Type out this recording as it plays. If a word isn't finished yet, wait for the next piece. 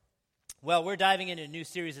Well, we're diving into a new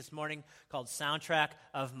series this morning called Soundtrack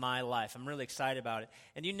of My Life. I'm really excited about it.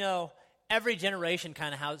 And you know, every generation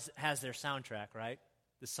kind of has their soundtrack, right?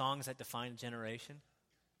 The songs that define a generation.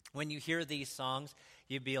 When you hear these songs,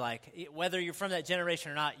 you'd be like, whether you're from that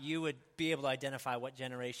generation or not, you would be able to identify what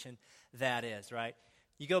generation that is, right?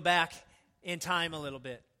 You go back in time a little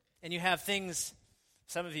bit, and you have things,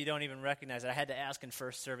 some of you don't even recognize it. I had to ask in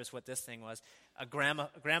first service what this thing was. A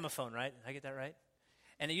gramophone, right? Did I get that right?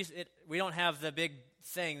 And we don't have the big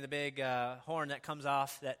thing, the big horn that comes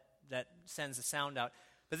off that sends the sound out.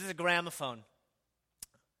 But this is a gramophone.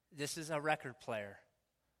 This is a record player.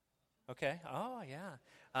 Okay? Oh, yeah.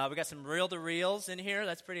 We got some reel-to-reels in here.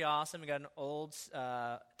 That's pretty awesome. We got an old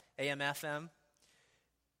AM/FM.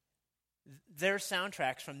 They're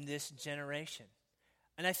soundtracks from this generation.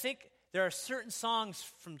 And I think there are certain songs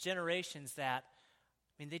from generations that,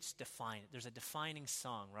 they just define it. There's a defining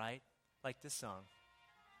song, right? Like this song.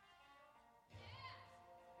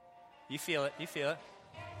 You feel it. You feel it.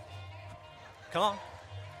 Come on.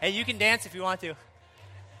 Hey, you can dance if you want to.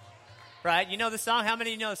 Right? You know the song? How many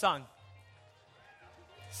of you know the song?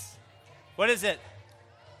 What is it?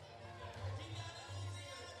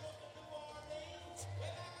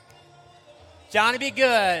 Johnny Be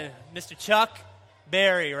Good. Mr. Chuck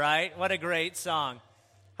Berry, right? What a great song.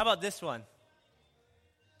 How about this one?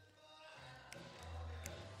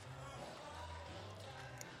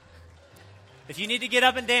 If you need to get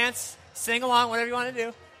up and dance, sing along, whatever you want to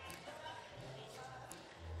do.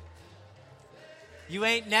 You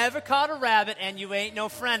ain't never caught a rabbit, and you ain't no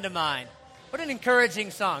friend of mine. What an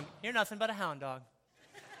encouraging song. You're nothing but a hound dog.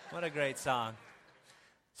 What a great song.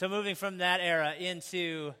 So moving from that era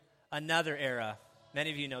into another era.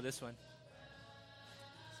 Many of you know this one.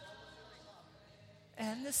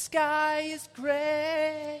 And the sky is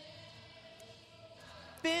gray.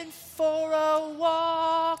 Been for a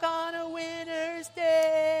walk on a winter's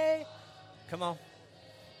day. Come on.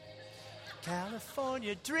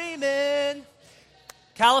 California Dreamin'.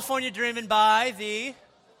 California Dreamin' by the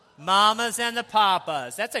Mamas and the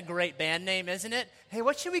Papas. That's a great band name, isn't it? Hey,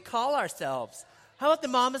 what should we call ourselves? How about the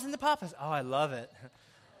Mamas and the Papas? Oh, I love it.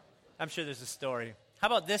 I'm sure there's a story. How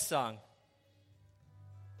about this song?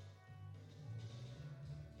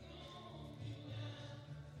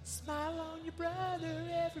 Smile on your brother,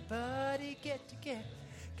 everybody get together.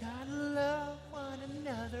 Gotta love one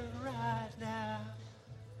another right now.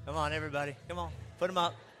 Come on, everybody. Come on. Put them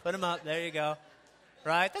up. Put them up. There you go.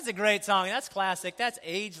 Right? That's a great song. That's classic. That's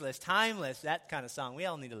ageless, timeless, that kind of song. We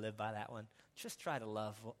all need to live by that one. Just try to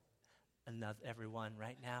love everyone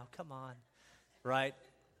right now. Come on. Right?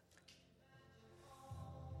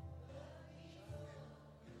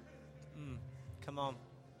 Come on.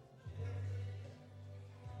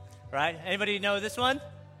 Right? Anybody know this one?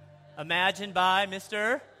 Imagine by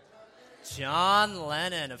Mr. John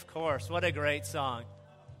Lennon, of course. What a great song.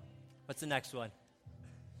 What's the next one?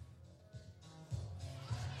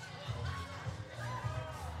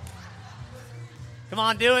 Come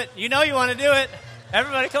on, do it. You know you want to do it.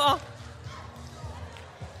 Everybody, come on.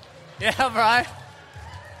 Yeah, Brian.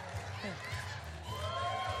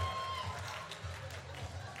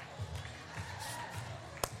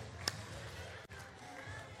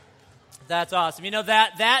 That's awesome. You know,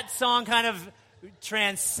 that song kind of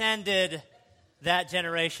transcended that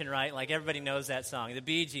generation, right? Like everybody knows that song, the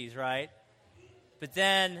Bee Gees, right? But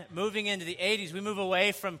then moving into the 80s, we move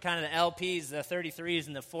away from kind of the LPs, the 33s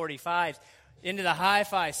and the 45s, into the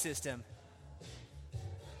hi-fi system.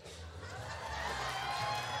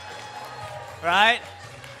 Right?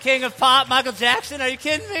 King of pop, Michael Jackson, are you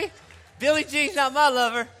kidding me? Billie Jean's not my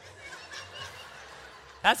lover.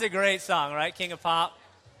 That's a great song, right? King of pop.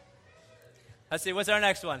 Let's see, what's our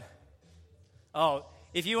next one? Oh,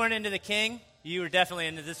 if you weren't into the King, you were definitely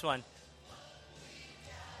into this one.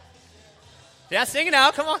 Yeah, sing it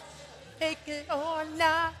out, come on. Take it or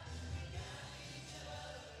not.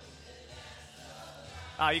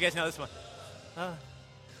 Oh, you guys know this one.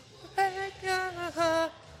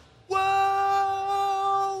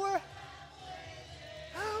 Whoa!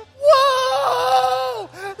 Whoa!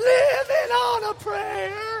 Living on a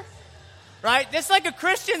prayer. Right? This is like a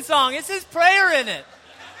Christian song. This is prayer in it.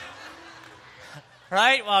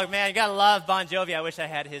 Right? Well, man, you gotta love Bon Jovi. I wish I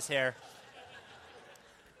had his hair.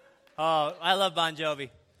 Oh, I love Bon Jovi.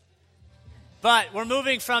 But we're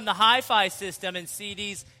moving from the hi-fi system and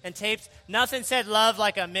CDs and tapes. Nothing said love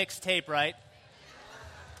like a mixtape, right?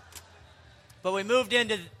 But we moved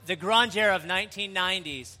into the grunge era of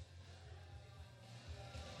 1990s.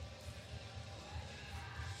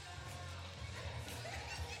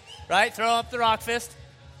 Right? Throw up the rock fist.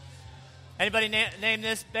 Anybody name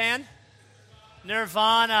this band?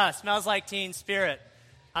 Nirvana, Smells Like Teen Spirit.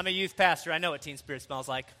 I'm a youth pastor. I know what Teen Spirit smells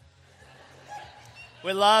like.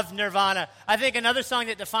 We love Nirvana. I think another song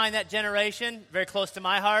that defined that generation, very close to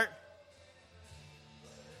my heart,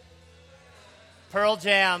 Pearl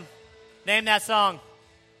Jam. Name that song.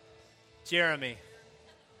 Jeremy.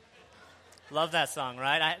 Love that song,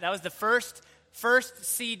 right? That was the first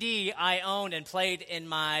CD I owned and played in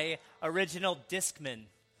my original Discman,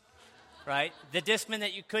 right? The Discman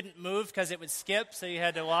that you couldn't move because it would skip, so you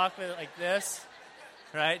had to walk with it like this,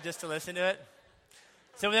 right, just to listen to it.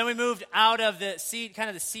 So then we moved out of the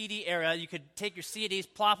CD era. You could take your CDs,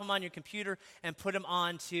 plop them on your computer, and put them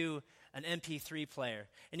onto an MP3 player.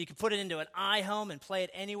 And you could put it into an iHome and play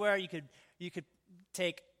it anywhere. You could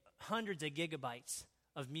take hundreds of gigabytes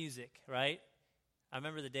of music, right? I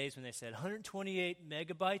remember the days when they said, 128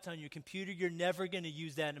 megabytes on your computer, you're never going to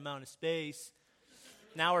use that amount of space.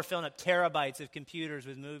 Now we're filling up terabytes of computers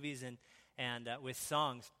with movies and with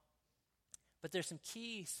songs. But there's some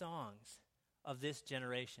key songs of this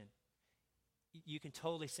generation. You can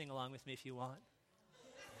totally sing along with me if you want.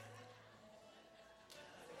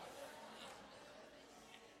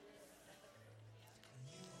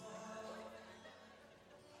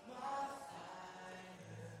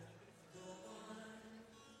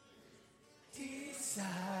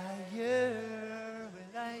 Desire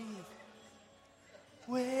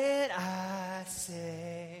when I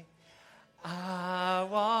say I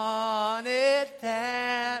want it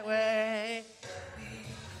that way.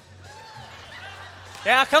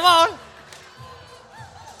 Yeah, come on.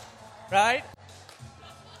 Right?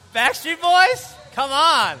 Backstreet Boys? Come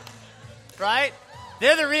on. Right?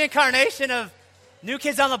 They're the reincarnation of New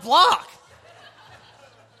Kids on the Block.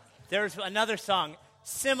 There's another song,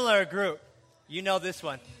 similar group. You know this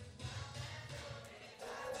one.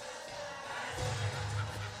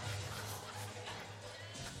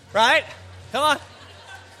 Right? Come on.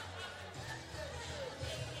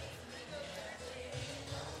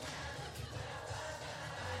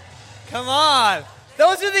 Come on.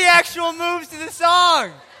 Those are the actual moves to the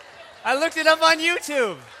song. I looked it up on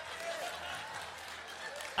YouTube.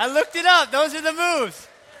 Those are the moves.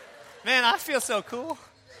 Man, I feel so cool.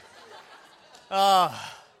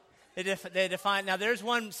 They define. Now, there's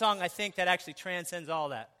one song I think that actually transcends all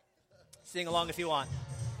that. Sing along if you want.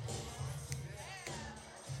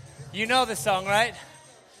 You know this song, right?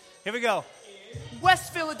 Here we go.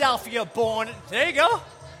 West Philadelphia born. There you go.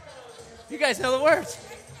 You guys know the words.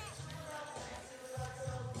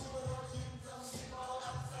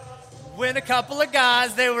 When a couple of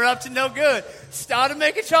guys, they were up to no good, started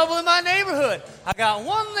making trouble in my neighborhood. I got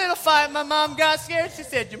one little fight. My mom got scared. She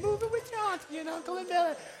said, "You're moving with your auntie and uncle and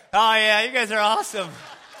Billy." Oh, yeah, you guys are awesome.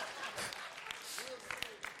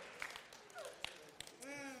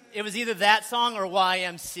 It was either that song or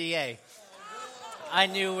YMCA. I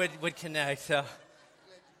knew it would connect. So.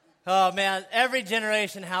 Oh, man, every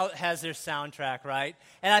generation has their soundtrack, right?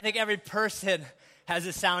 And I think every person has a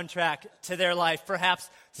soundtrack to their life. Perhaps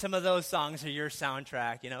some of those songs are your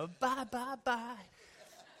soundtrack, Bye, bye, bye.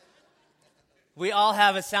 We all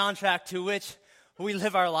have a soundtrack to which we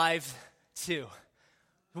live our lives to.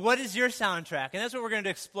 What is your soundtrack? And that's what we're going to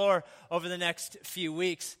explore over the next few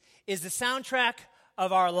weeks, is the soundtrack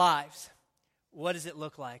of our lives. What does it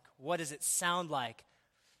look like? What does it sound like?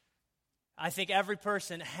 I think every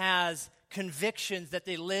person has convictions that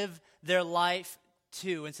they live their life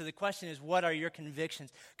to. And so the question is, what are your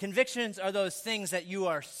convictions? Convictions are those things that you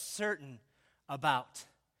are certain about.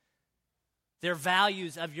 They're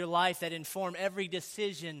values of your life that inform every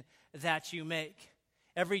decision that you make.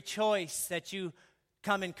 Every choice that you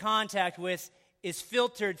come in contact with is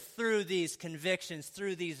filtered through these convictions,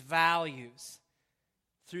 through these values,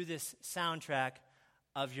 through this soundtrack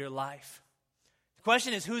of your life. The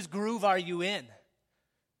question is, whose groove are you in?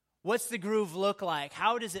 What's the groove look like?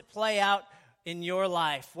 How does it play out in your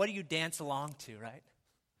life? What do you dance along to, right?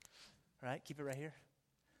 All right, keep it right here.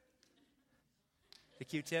 The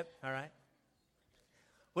Q-tip, all right.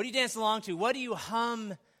 What do you dance along to? What do you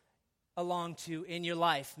hum along to in your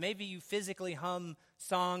life? Maybe you physically hum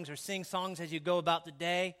songs or sing songs as you go about the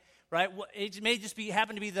day, right? It may just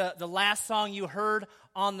happen to be the last song you heard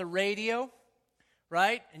on the radio,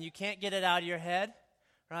 right? And you can't get it out of your head,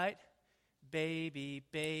 right? Baby,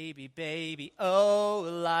 baby, baby, oh,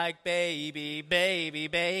 like baby, baby,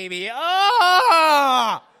 baby,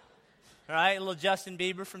 oh! All right, a little Justin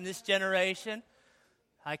Bieber from this generation.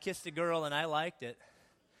 I kissed a girl and I liked it.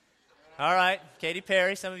 All right, Katy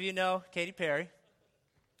Perry. Some of you know Katy Perry.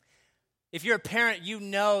 If you're a parent, you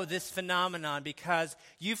know this phenomenon because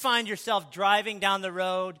you find yourself driving down the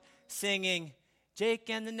road singing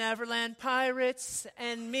Jake and the Neverland Pirates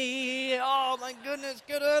and me. Oh, my goodness,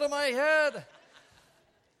 get out of my head.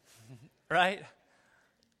 Right?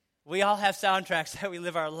 We all have soundtracks that we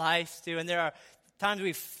live our lives to, and there are times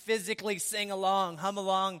we physically sing along, hum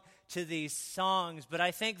along to these songs, but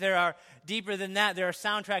I think there are deeper than that. There are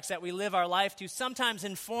soundtracks that we live our life to, sometimes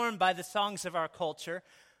informed by the songs of our culture,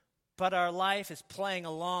 but our life is playing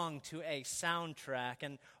along to a soundtrack.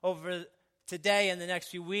 And over today and the next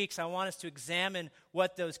few weeks, I want us to examine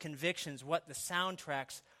what those convictions, what the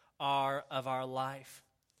soundtracks are of our life.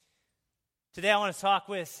 Today I want to talk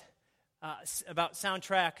about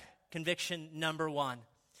soundtrack conviction number 1.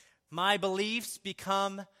 My beliefs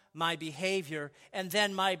become my behavior, and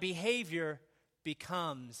then my behavior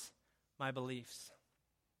becomes my beliefs.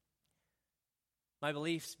 My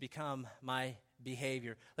beliefs become my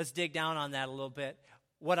behavior. Let's dig down on that a little bit.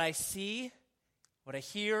 What I see, what I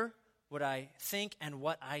hear, what I think, and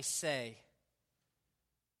what I say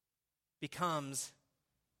becomes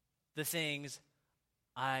the things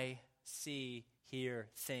I see, hear,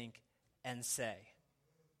 think, and say.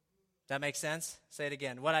 That makes sense? Say it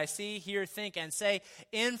again. What I see, hear, think, and say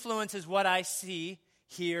influences what I see,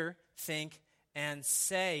 hear, think, and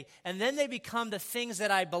say. And then they become the things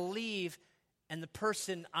that I believe and the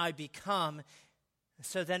person I become.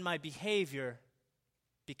 So then my behavior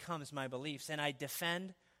becomes my beliefs. And I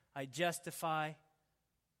defend, I justify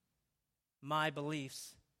my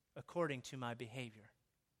beliefs according to my behavior.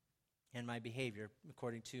 And my behavior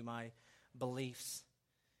according to my beliefs.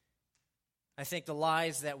 I think the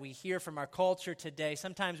lies that we hear from our culture today,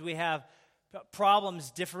 sometimes we have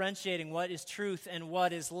problems differentiating what is truth and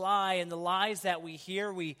what is lie. And the lies that we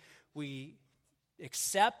hear, we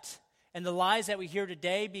accept. And the lies that we hear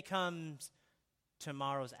today becomes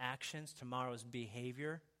tomorrow's actions, tomorrow's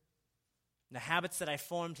behavior. The habits that I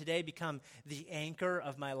form today become the anchor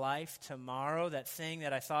of my life tomorrow. That thing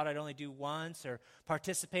that I thought I'd only do once or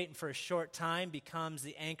participate in for a short time becomes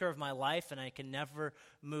the anchor of my life, and I can never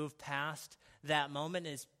move past that moment.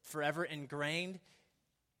 Is forever ingrained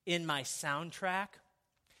in my soundtrack.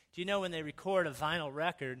 Do you know when they record a vinyl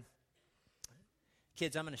record?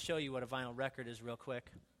 Kids, I'm going to show you what a vinyl record is real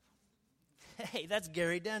quick. Hey, that's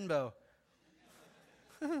Gary Denbo.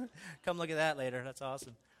 Come look at that later. That's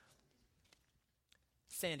awesome.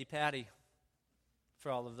 Sandi Patty,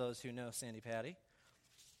 for all of those who know Sandi Patty.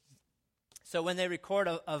 So when they record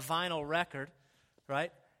a vinyl record,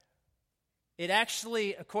 right, it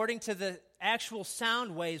actually, according to the actual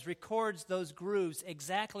sound waves, records those grooves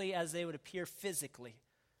exactly as they would appear physically.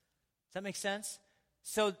 Does that make sense?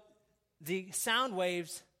 So the sound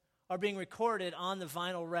waves are being recorded on the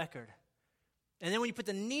vinyl record. And then when you put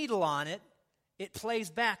the needle on it, it plays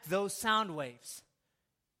back those sound waves.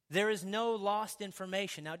 There is no lost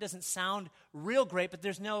information. Now, it doesn't sound real great, but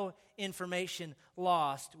there's no information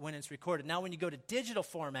lost when it's recorded. Now, when you go to digital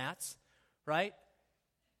formats, right,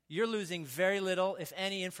 you're losing very little, if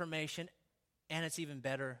any, information, and it's even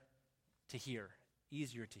better to hear,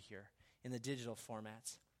 easier to hear in the digital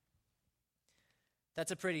formats.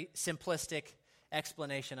 That's a pretty simplistic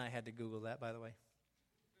explanation. I had to Google that, by the way.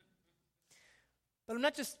 But I'm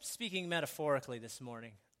not just speaking metaphorically this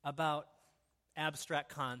morning about abstract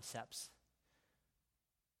concepts.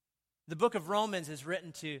 The book of Romans is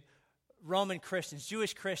written to Roman Christians,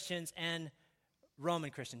 Jewish Christians and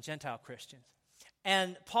Roman Christians, Gentile Christians.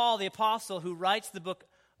 And Paul, the apostle who writes the book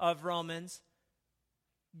of Romans,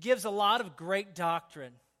 gives a lot of great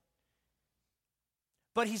doctrine.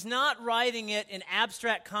 But he's not writing it in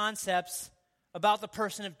abstract concepts about the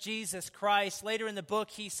person of Jesus Christ. Later in the book,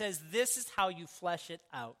 he says, this is how you flesh it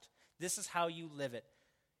out. This is how you live it.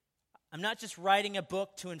 I'm not just writing a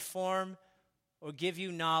book to inform or give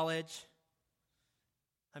you knowledge.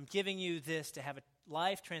 I'm giving you this to have a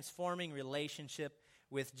life-transforming relationship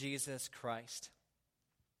with Jesus Christ.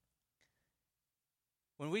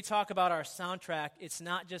 When we talk about our soundtrack, it's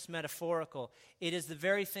not just metaphorical. It is the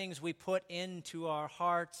very things we put into our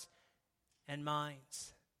hearts and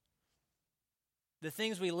minds. The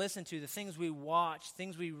things we listen to, the things we watch,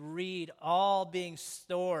 things we read, all being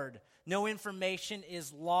stored. No information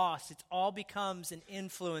is lost. It all becomes an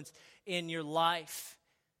influence in your life.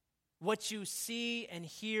 What you see and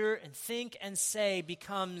hear and think and say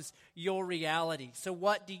becomes your reality. So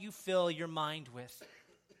what do you fill your mind with?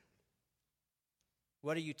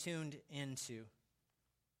 What are you tuned into?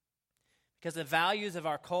 Because the values of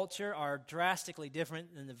our culture are drastically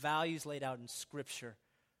different than the values laid out in Scripture.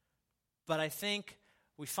 But I think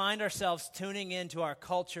we find ourselves tuning into our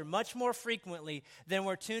culture much more frequently than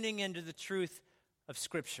we're tuning into the truth of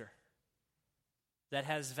Scripture that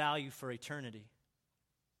has value for eternity.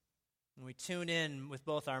 And we tune in with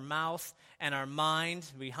both our mouth and our mind.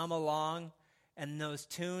 We hum along, and those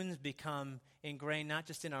tunes become ingrained not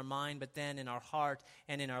just in our mind, but then in our heart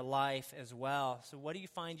and in our life as well. So what do you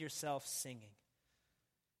find yourself singing?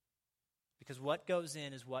 Because what goes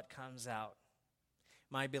in is what comes out.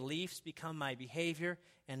 My beliefs become my behavior,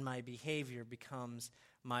 and my behavior becomes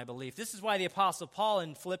my belief. This is why the Apostle Paul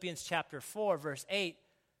in Philippians chapter 4, verse 8,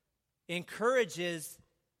 encourages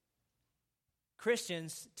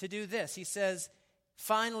Christians to do this. He says,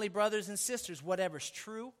 finally, brothers and sisters, whatever's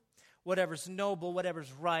true, whatever's noble,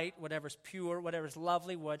 whatever's right, whatever's pure, whatever's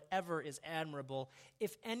lovely, whatever is admirable,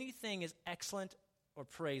 if anything is excellent or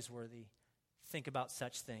praiseworthy, think about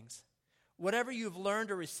such things. Whatever you've learned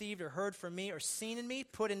or received or heard from me or seen in me,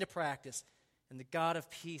 put into practice, and the God of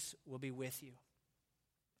peace will be with you.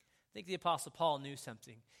 I think the Apostle Paul knew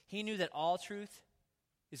something. He knew that all truth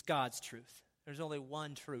is God's truth. There's only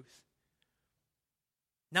one truth.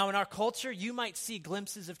 Now, in our culture, you might see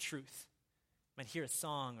glimpses of truth. You might hear a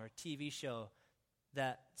song or a TV show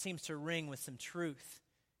that seems to ring with some truth.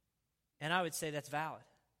 And I would say that's valid.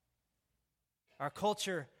 Our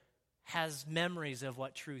culture has memories of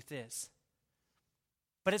what truth is.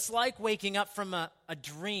 But it's like waking up from a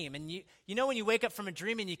dream. And you know when you wake up from a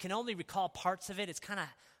dream and you can only recall parts of it, it's kind of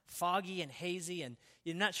foggy and hazy, and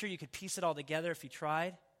you're not sure you could piece it all together if you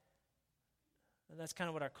tried? That's kind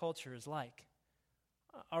of what our culture is like.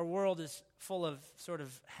 Our world is full of sort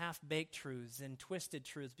of half-baked truths and twisted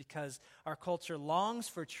truths because our culture longs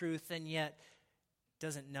for truth and yet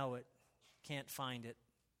doesn't know it, can't find it,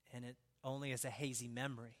 and it only is a hazy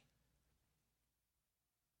memory.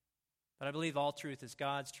 But I believe all truth is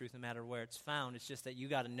God's truth no matter where it's found. It's just that you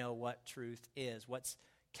got to know what truth is, what's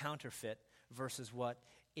counterfeit versus what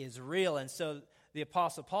is real. And so the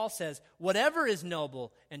Apostle Paul says, whatever is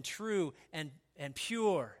noble and true and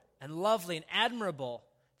pure and lovely and admirable,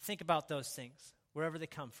 think about those things, wherever they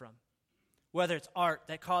come from. Whether it's art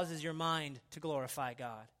that causes your mind to glorify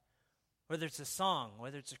God, whether it's a song,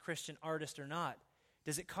 whether it's a Christian artist or not,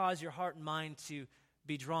 does it cause your heart and mind to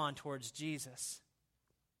be drawn towards Jesus?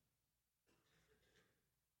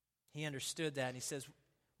 He understood that, and he says,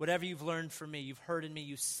 whatever you've learned from me, you've heard in me,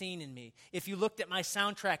 you've seen in me. If you looked at my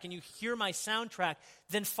soundtrack and you hear my soundtrack,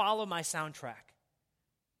 then follow my soundtrack.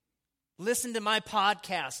 Listen to my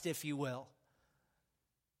podcast, if you will.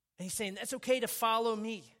 And he's saying, that's okay to follow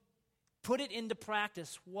me. Put it into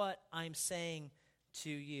practice, what I'm saying to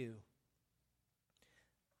you.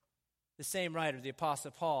 The same writer, the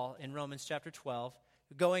Apostle Paul, in Romans chapter 12,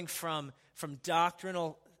 going from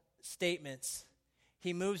doctrinal statements,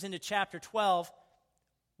 he moves into chapter 12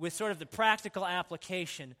 with sort of the practical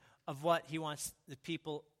application of what he wants the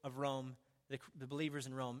people of Rome, the believers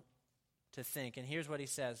in Rome, to think. And here's what he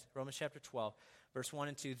says, Romans chapter 12, verse 1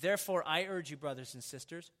 and 2. Therefore, I urge you, brothers and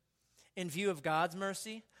sisters, in view of God's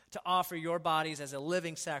mercy, to offer your bodies as a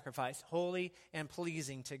living sacrifice, holy and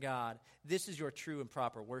pleasing to God. This is your true and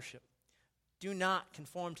proper worship. Do not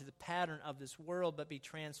conform to the pattern of this world, but be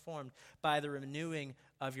transformed by the renewing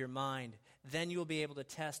of your mind. Then you will be able to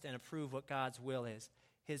test and approve what God's will is,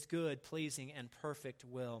 his good, pleasing, and perfect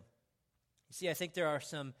will. You see, I think there are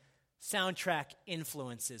some soundtrack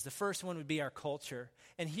influences. The first one would be our culture.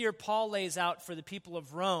 And here Paul lays out for the people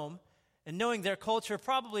of Rome, and knowing their culture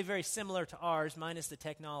probably very similar to ours, minus the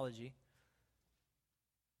technology,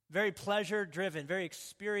 very pleasure-driven, very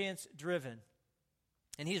experience-driven.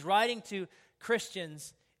 And he's writing to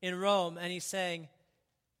Christians in Rome, and he's saying,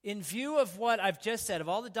 in view of what I've just said, of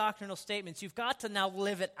all the doctrinal statements, you've got to now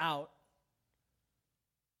live it out.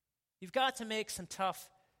 You've got to make some tough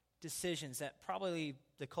decisions that probably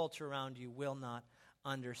the culture around you will not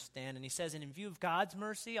understand. And he says, and in view of God's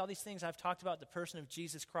mercy, all these things I've talked about, the person of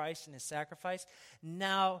Jesus Christ and his sacrifice,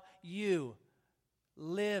 now you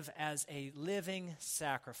live as a living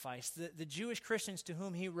sacrifice. The Jewish Christians to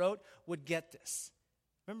whom he wrote would get this.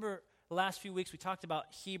 Remember the last few weeks we talked about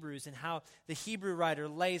Hebrews and how the Hebrew writer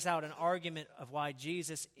lays out an argument of why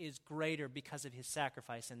Jesus is greater because of his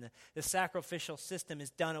sacrifice. And the sacrificial system is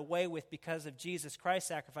done away with because of Jesus Christ's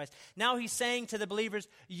sacrifice. Now he's saying to the believers,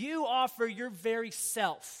 you offer your very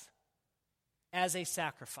self as a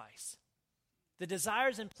sacrifice. The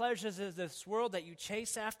desires and pleasures of this world that you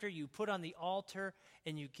chase after, you put on the altar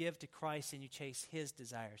and you give to Christ, and you chase his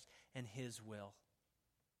desires and his will.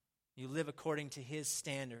 You live according to his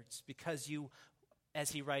standards because you, as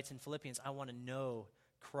he writes in Philippians, I want to know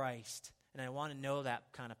Christ and I want to know that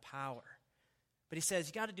kind of power. But he says,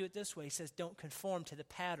 you got to do it this way. He says, don't conform to the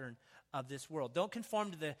pattern of this world. Don't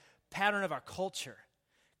conform to the pattern of our culture,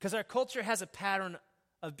 because our culture has a pattern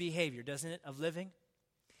of behavior, doesn't it, of living?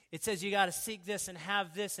 It says you got to seek this and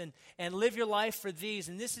have this and live your life for these,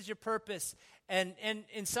 and this is your purpose. And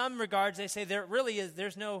in some regards, they say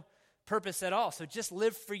there's no purpose at all. So just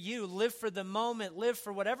live for you, live for the moment, live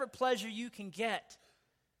for whatever pleasure you can get.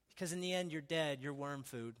 Because in the end, you're dead, you're worm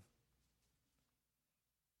food.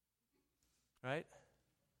 Right?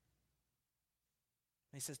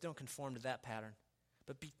 And he says, don't conform to that pattern,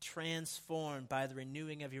 but be transformed by the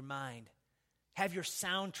renewing of your mind. Have your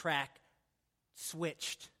soundtrack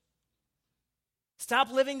switched.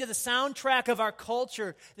 Stop living to the soundtrack of our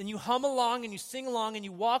culture. Then you hum along and you sing along and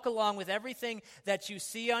you walk along with everything that you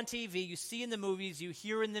see on TV, you see in the movies, you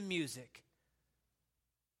hear in the music.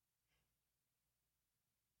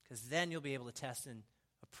 Because then you'll be able to test and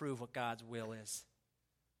approve what God's will is.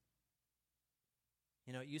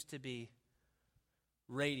 You know, it used to be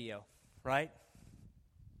radio, right?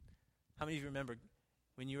 How many of you remember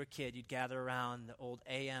when you were a kid, you'd gather around the old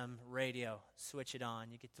AM radio, switch it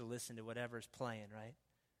on, you get to listen to whatever's playing, right?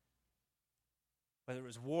 Whether it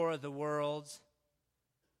was War of the Worlds.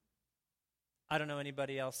 I don't know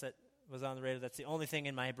anybody else that was on the radio. That's the only thing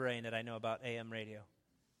in my brain that I know about AM radio.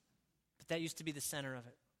 But that used to be the center of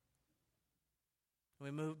it.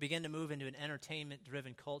 We began to move into an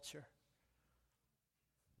entertainment-driven culture.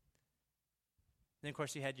 Then, of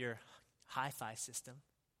course, you had your hi-fi system.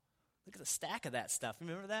 Look at the stack of that stuff.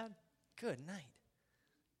 Remember that? Good night.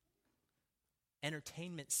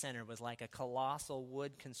 Entertainment center was like a colossal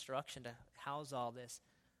wood construction to house all this.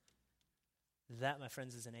 That, my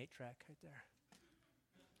friends, is an 8-track right there.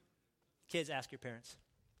 Kids, ask your parents.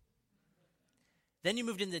 Then you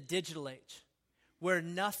moved into the digital age, where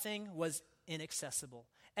nothing was inaccessible.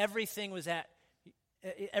 Everything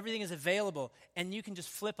is available, and you can just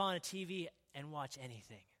flip on a TV and watch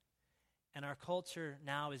anything. And our culture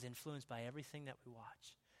now is influenced by everything that we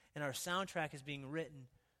watch. And our soundtrack is being written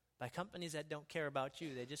by companies that don't care about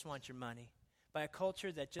you. They just want your money. By a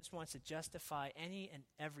culture that just wants to justify any and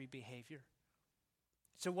every behavior.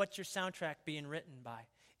 So what's your soundtrack being written by?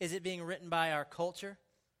 Is it being written by our culture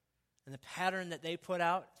and the pattern that they put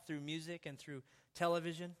out through music and through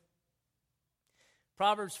television?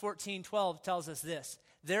 Proverbs 14:12 tells us this.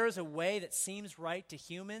 There is a way that seems right to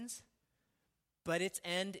humans, but its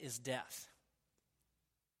end is death.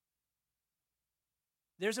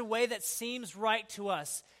 There's a way that seems right to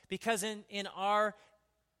us because in our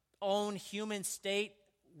own human state,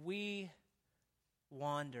 we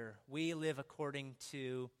wander. We live according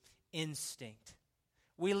to instinct.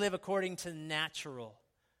 We live according to natural.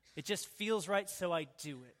 It just feels right, so I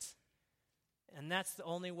do it. And that's the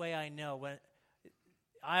only way I know. When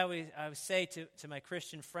I always say to my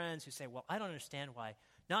Christian friends who say, well, I don't understand why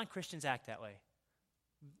non-Christians act that way.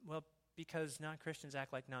 Well, because non-Christians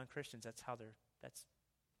act like non-Christians. That's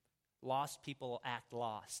lost people act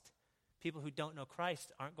lost. People who don't know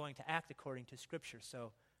Christ aren't going to act according to Scripture.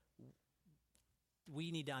 So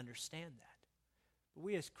we need to understand that. But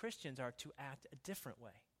we as Christians are to act a different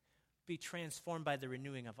way. Be transformed by the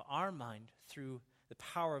renewing of our mind through the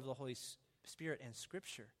power of the Holy Spirit and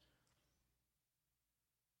Scripture.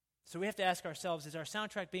 So we have to ask ourselves, is our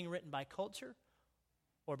soundtrack being written by culture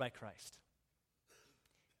or by Christ?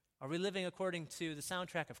 Are we living according to the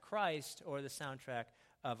soundtrack of Christ or the soundtrack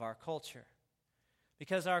of our culture?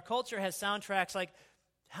 Because our culture has soundtracks like,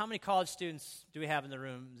 how many college students do we have in the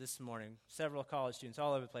room this morning? Several college students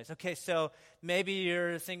all over the place. Okay, so maybe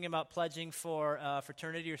you're thinking about pledging for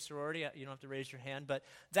fraternity or sorority. You don't have to raise your hand, but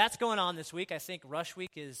that's going on this week. I think Rush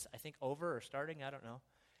Week is, over or starting. I don't know.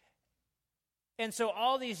 And so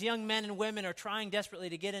all these young men and women are trying desperately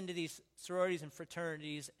to get into these sororities and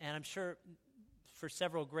fraternities, and I'm sure for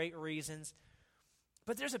several great reasons.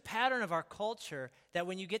 But there's a pattern of our culture that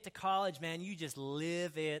when you get to college, man, you just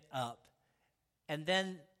live it up. And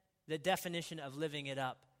then the definition of living it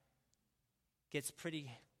up gets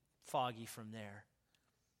pretty foggy from there.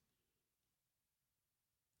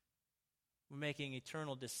 We're making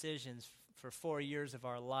eternal decisions for 4 years of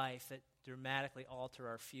our life that dramatically alter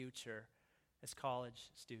our future as college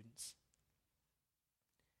students.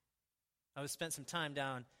 I spent some time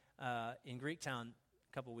down in Greektown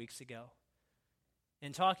a couple weeks ago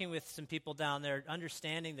and talking with some people down there,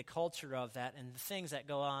 understanding the culture of that and the things that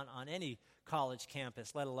go on any college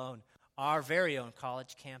campus, let alone our very own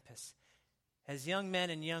college campus. As young men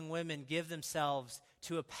and young women give themselves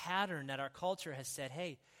to a pattern that our culture has said,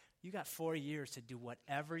 hey, you got 4 years to do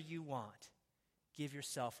whatever you want. Give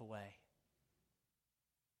yourself away.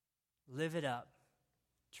 Live it up.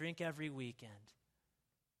 Drink every weekend.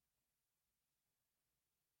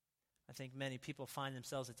 I think many people find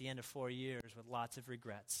themselves at the end of 4 years with lots of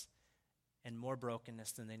regrets and more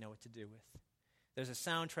brokenness than they know what to do with. There's a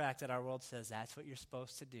soundtrack that our world says that's what you're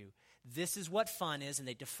supposed to do. This is what fun is, and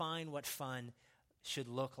they define what fun should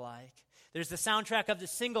look like. There's the soundtrack of the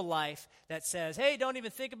single life that says, hey, don't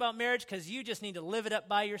even think about marriage because you just need to live it up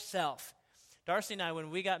by yourself. Darcy and I,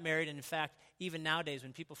 when we got married, and in fact, even nowadays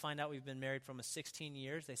when people find out we've been married for almost 16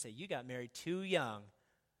 years, they say, you got married too young.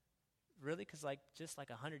 Really? Because just like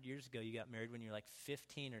 100 years ago, you got married when you were like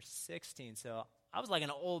 15 or 16. So I was like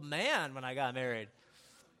an old man when I got married.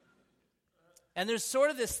 And there's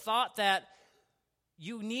sort of this thought that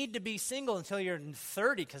you need to be single until you're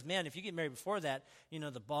 30, because, man, if you get married before that,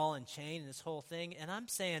 the ball and chain and this whole thing. And I'm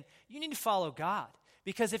saying you need to follow God.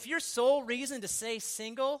 Because if your sole reason to stay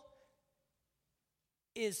single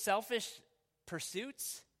is selfish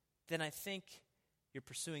pursuits, then I think you're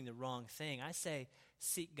pursuing the wrong thing. I say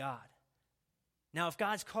seek God. Now, if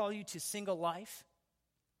God's called you to single life,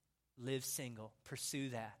 live single. Pursue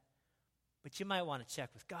that. But you might want to check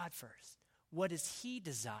with God first. What does He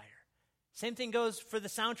desire? Same thing goes for the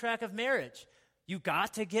soundtrack of marriage. You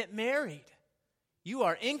got to get married. You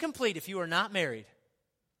are incomplete if you are not married.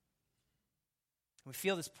 We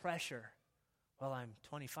feel this pressure. Well, I'm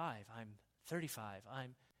 25, I'm 35,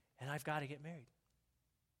 and I've got to get married.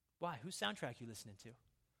 Why? Whose soundtrack are you listening to?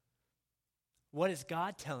 What is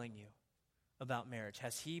God telling you about marriage?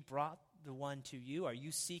 Has He brought the one to you? Are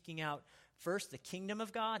you seeking out first the kingdom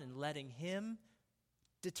of God and letting Him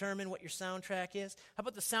determine what your soundtrack is? How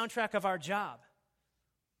about the soundtrack of our job?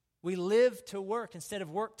 We live to work instead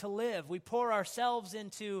of work to live. We pour ourselves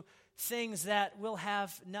into things that will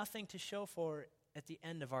have nothing to show for at the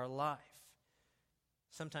end of our life,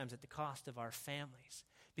 sometimes at the cost of our families.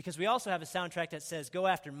 Because we also have a soundtrack that says, go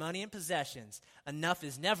after money and possessions. Enough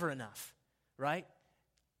is never enough, right?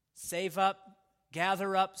 Save up,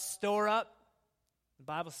 gather up, store up. The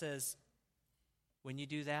Bible says, when you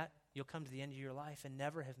do that, you'll come to the end of your life and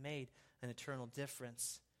never have made an eternal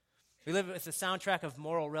difference. We live with the soundtrack of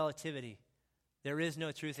moral relativity. There is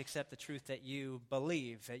no truth except the truth that you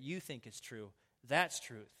believe, that you think is true. That's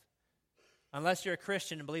truth. Unless you're a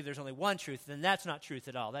Christian and believe there's only one truth, then that's not truth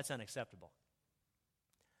at all. That's unacceptable.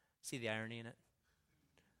 See the irony in it?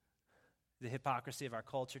 The hypocrisy of our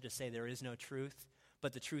culture to say there is no truth,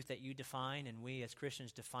 but the truth that you define, and we as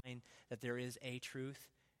Christians define that there is a truth,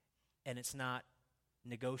 and it's not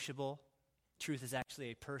negotiable. Truth is actually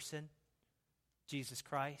a person, Jesus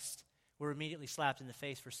Christ. We're immediately slapped in the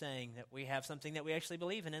face for saying that we have something that we actually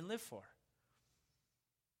believe in and live for.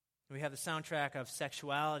 We have the soundtrack of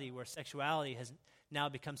sexuality, where sexuality has now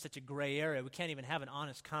become such a gray area. We can't even have an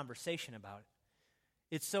honest conversation about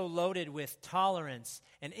it. It's so loaded with tolerance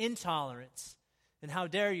and intolerance. And how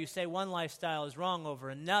dare you say one lifestyle is wrong over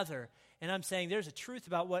another. And I'm saying there's a truth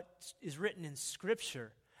about what is written in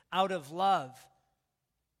Scripture out of love.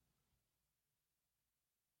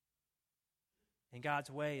 And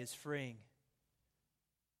God's way is freeing.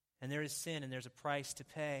 And there is sin and there's a price to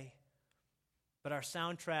pay. But our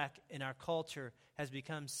soundtrack in our culture has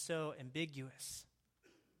become so ambiguous.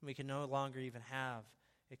 We can no longer even have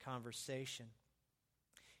a conversation.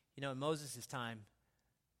 In Moses' time,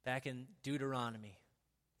 back in Deuteronomy,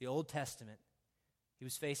 the Old Testament, he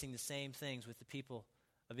was facing the same things with the people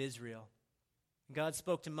of Israel. And God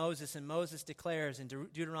spoke to Moses, and Moses declares in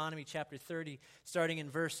Deuteronomy chapter 30, starting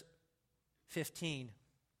in verse 15.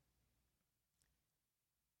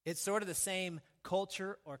 It's sort of the same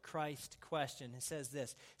culture or Christ question. It says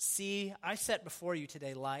this: see, I set before you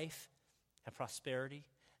today life and prosperity,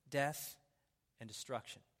 death and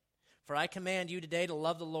destruction. For I command you today to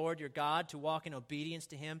love the Lord your God, to walk in obedience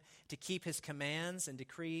to Him, to keep His commands and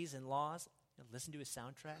decrees and laws. Listen to His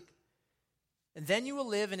soundtrack. And then you will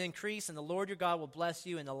live and increase, and the Lord your God will bless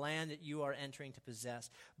you in the land that you are entering to possess.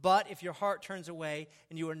 But if your heart turns away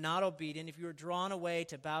and you are not obedient, if you are drawn away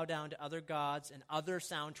to bow down to other gods and other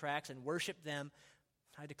soundtracks and worship them,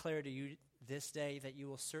 I declare to you this day that you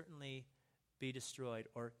will certainly be destroyed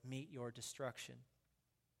or meet your destruction.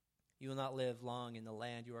 You will not live long in the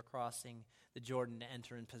land you are crossing the Jordan to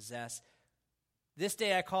enter and possess. This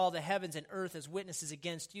day I call the heavens and earth as witnesses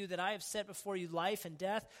against you, that I have set before you life and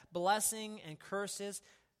death, blessing and curses.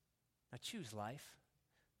 Now choose life,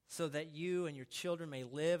 so that you and your children may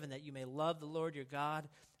live, and that you may love the Lord your God.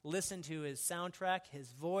 Listen to His soundtrack,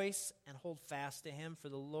 His voice, and hold fast to Him, for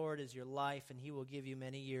the Lord is your life, and He will give you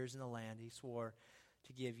many years in the land He swore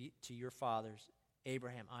to give you, to your fathers,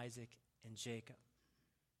 Abraham, Isaac, and Jacob.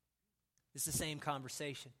 It's the same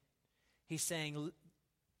conversation. He's saying,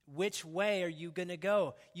 which way are you going to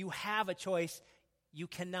go? You have a choice. You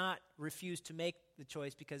cannot refuse to make the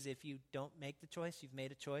choice, because if you don't make the choice, you've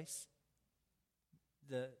made a choice.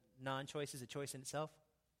 The non-choice is a choice in itself.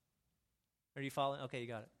 Are you following? Okay, you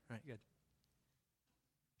got it. All right, good.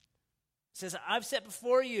 says, I've set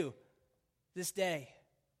before you this day,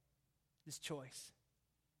 this choice.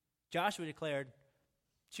 Joshua declared,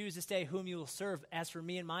 choose this day whom you will serve. As for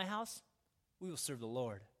me and my house, we will serve the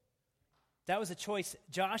Lord. That was a choice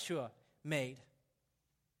Joshua made.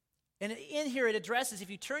 And in here it addresses, if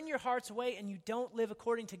you turn your hearts away and you don't live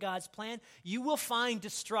according to God's plan, you will find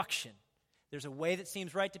destruction. There's a way that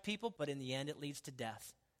seems right to people, but in the end it leads to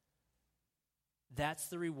death. That's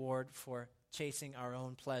the reward for chasing our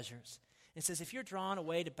own pleasures. It says if you're drawn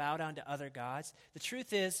away to bow down to other gods, the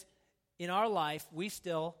truth is, in our life, we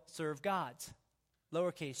still serve gods,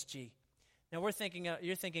 lowercase g. Now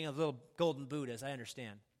you're thinking of little golden Buddhas, I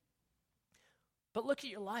understand. But look at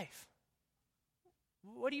your life.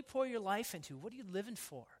 What do you pour your life into? What are you living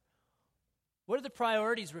for? What are the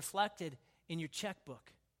priorities reflected in your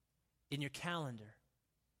checkbook, in your calendar?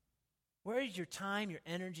 Where is your time, your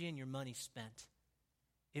energy, and your money spent?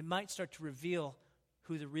 It might start to reveal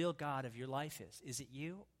who the real God of your life is. Is it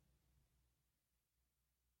you?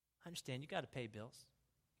 I understand, you got to pay bills.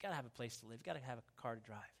 You got to have a place to live. You got to have a car to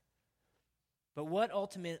drive. But what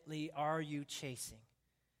ultimately are you chasing?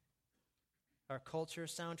 Our culture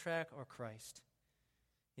soundtrack or Christ?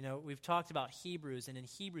 You know, we've talked about Hebrews, and in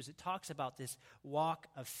Hebrews it talks about this walk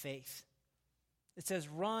of faith. It says,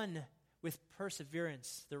 run with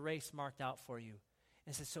perseverance the race marked out for you.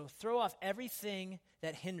 And it says, so throw off everything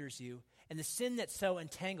that hinders you and the sin that so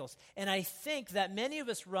entangles. And I think that many of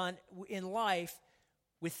us run in life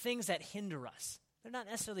with things that hinder us. They're not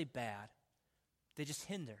necessarily bad. They just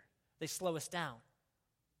hinder. They slow us down.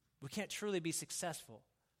 We can't truly be successful.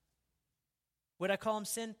 Would I call them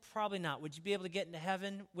sin? Probably not. Would you be able to get into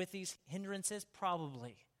heaven with these hindrances?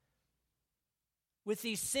 Probably. With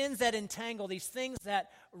these sins that entangle, these things that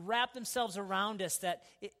wrap themselves around us, that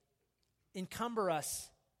encumber us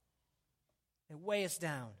and weigh us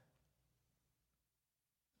down.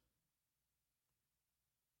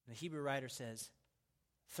 The Hebrew writer says,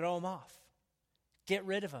 throw them off. Get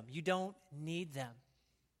rid of them. You don't need them.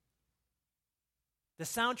 The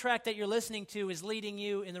soundtrack that you're listening to is leading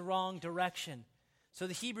you in the wrong direction. So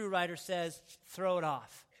the Hebrew writer says, throw it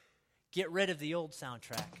off. Get rid of the old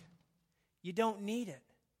soundtrack. You don't need it.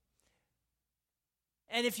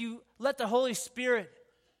 And if you let the Holy Spirit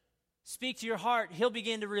speak to your heart, He'll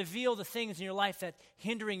begin to reveal the things in your life that's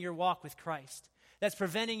hindering your walk with Christ, that's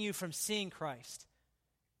preventing you from seeing Christ.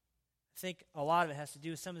 I think a lot of it has to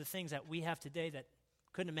do with some of the things that we have today that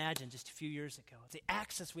couldn't imagine just a few years ago. The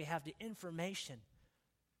access we have to information,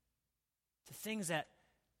 to things that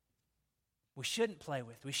we shouldn't play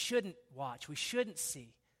with, we shouldn't watch, we shouldn't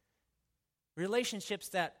see. Relationships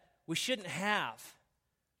that we shouldn't have.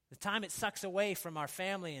 The time it sucks away from our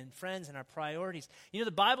family and friends and our priorities. You know,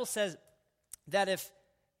 the Bible says that if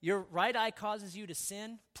your right eye causes you to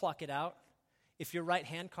sin, pluck it out. If your right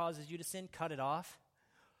hand causes you to sin, cut it off.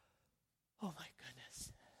 Oh my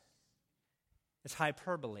goodness. It's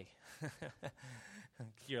hyperbole.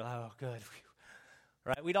 You're like, oh, good.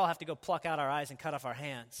 Right? We'd all have to go pluck out our eyes and cut off our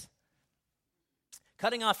hands.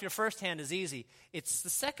 Cutting off your first hand is easy. It's the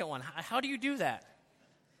second one. How do you do that?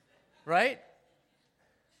 Right?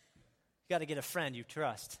 You got to get a friend you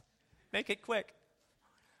trust. Make it quick.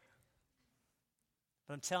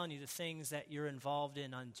 But I'm telling you, the things that you're involved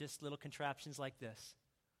in on just little contraptions like this,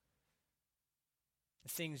 the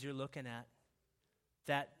things you're looking at,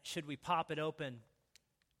 that should we pop it open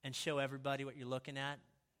and show everybody what you're looking at,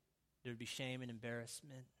 there would be shame and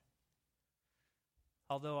embarrassment.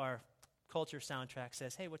 Although our culture soundtrack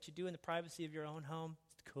says, hey, what you do in the privacy of your own home,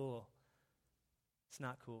 it's cool. It's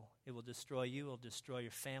not cool. It will destroy you. It will destroy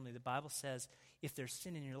your family. The Bible says if there's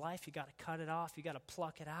sin in your life, you got to cut it off. You got to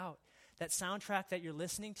pluck it out. That soundtrack that you're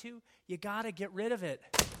listening to, you got to get rid of it.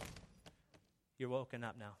 You're woken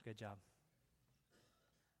up now. Good job.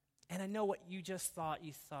 And I know what you just thought.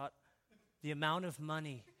 You thought the amount of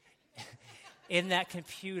money in that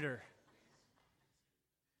computer.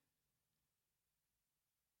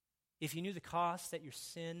 If you knew the cost that your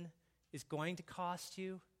sin is going to cost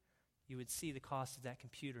you, you would see the cost of that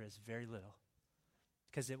computer as very little,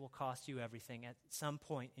 because it will cost you everything at some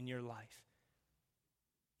point in your life.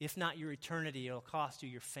 If not your eternity, it'll cost you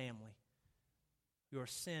your family. Your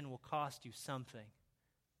sin will cost you something.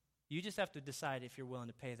 You just have to decide if you're willing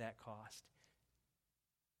to pay that cost.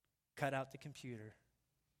 Cut out the computer.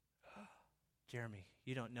 Jeremy,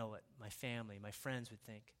 you don't know what my family, my friends would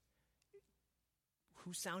think.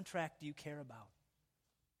 Whose soundtrack do you care about?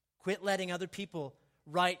 Quit letting other people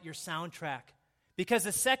write your soundtrack. Because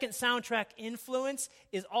the second soundtrack influence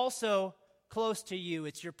is also close to you.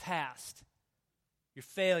 It's your past, your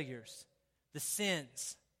failures, the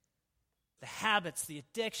sins, the habits, the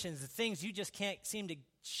addictions, the things you just can't seem to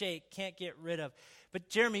shake, can't get rid of. But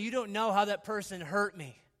Jeremy, you don't know how that person hurt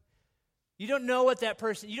me. You don't know what that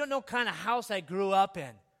person, you don't know kind of house I grew up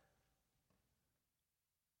in.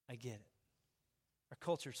 I get it. Our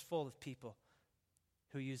culture is full of people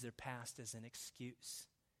who use their past as an excuse.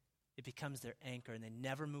 It becomes their anchor and they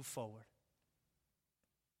never move forward.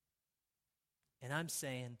 And I'm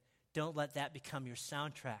saying, don't let that become your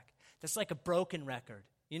soundtrack. That's like a broken record.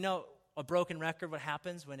 You know, a broken record, what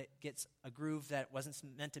happens when it gets a groove that wasn't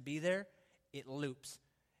meant to be there? It loops.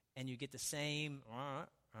 And you get the same,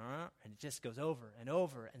 and it just goes over and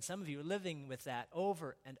over. And some of you are living with that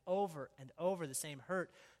over and over and over, the same hurt,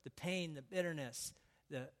 the pain, the bitterness,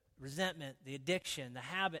 the resentment, the addiction, the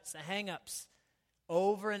habits, the hang-ups,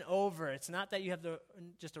 over and over. It's not that you have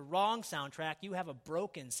just a wrong soundtrack, you have a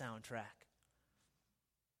broken soundtrack.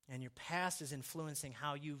 And your past is influencing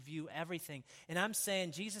how you view everything. And I'm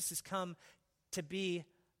saying Jesus has come to be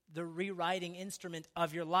the rewriting instrument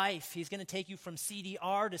of your life. He's going to take you from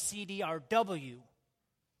CDR to CDRW.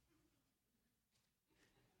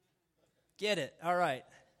 Get it? All right.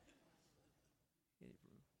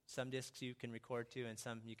 Some discs you can record to and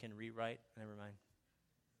some you can rewrite. Never mind.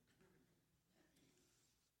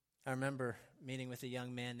 I remember meeting with a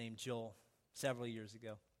young man named Joel several years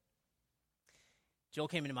ago. Joel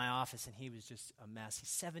came into my office and he was just a mess. He's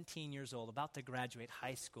 17 years old, about to graduate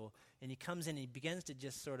high school, and he comes in and he begins to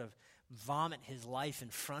just sort of vomit his life in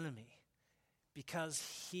front of me because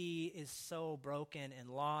he is so broken and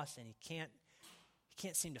lost and he can't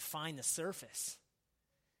seem to find the surface.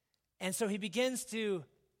 And so he begins to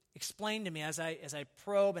explain to me as I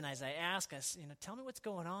probe and as I ask us, tell me what's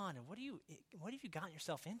going on and what have you gotten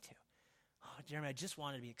yourself into? Oh, Jeremy, I just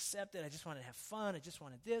wanted to be accepted. I just wanted to have fun. I just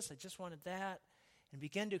wanted this. I just wanted that. And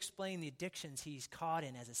began to explain the addictions he's caught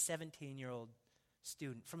in as a 17-year-old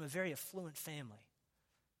student from a very affluent family.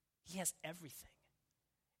 He has everything.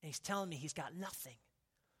 And he's telling me he's got nothing.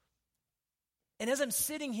 And as I'm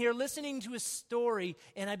sitting here listening to his story,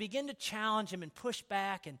 and I begin to challenge him and push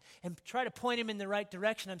back and try to point him in the right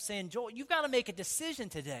direction, I'm saying, Joel, you've got to make a decision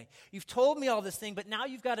today. You've told me all this thing, but now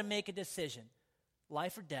you've got to make a decision.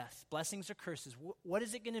 Life or death, blessings or curses, what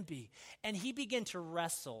is it going to be? And he began to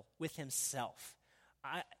wrestle with himself.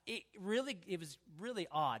 It was really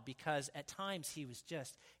odd because at times he was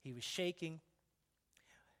shaking.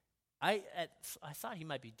 I thought he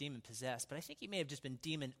might be demon possessed, but I think he may have just been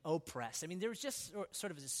demon oppressed. I mean, there was just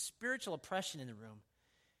sort of a spiritual oppression in the room.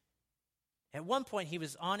 At one point, he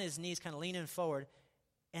was on his knees, kind of leaning forward,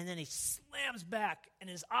 and then he slams back, and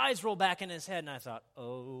his eyes roll back in his head, and I thought,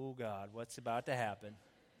 oh, God, what's about to happen?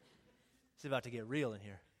 It's about to get real in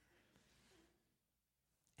here.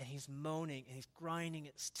 And he's moaning, and he's grinding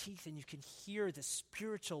his teeth, and you can hear the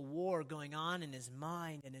spiritual war going on in his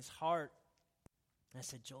mind and his heart. And I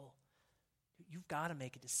said, Joel, you've got to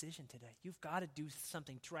make a decision today. You've got to do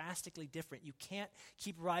something drastically different. You can't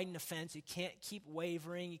keep riding the fence. You can't keep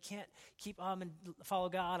wavering. You can't keep, I'm going to follow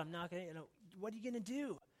God. I'm not going to, what are you going to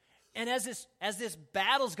do? And as this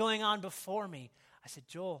battle's going on before me, I said,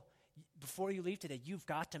 Joel, before you leave today, you've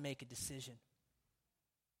got to make a decision.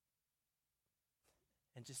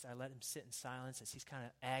 And I let him sit in silence as he's kind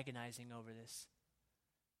of agonizing over this.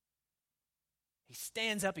 He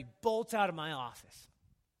stands up, he bolts out of my office.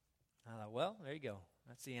 I thought, well, there you go.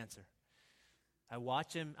 That's the answer. I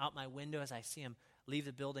watch him out my window as I see him leave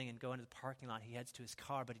the building and go into the parking lot. He heads to his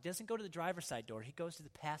car, but he doesn't go to the driver's side door. He goes to the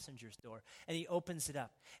passenger's door, and he opens it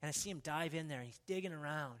up. And I see him dive in there, and he's digging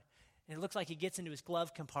around. And it looks like he gets into his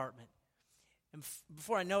glove compartment. And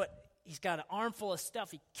before I know it, he's got an armful of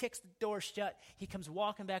stuff. He kicks the door shut. He comes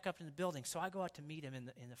walking back up in the building. So I go out to meet him in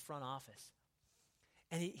the front office.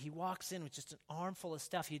 And he walks in with just an armful of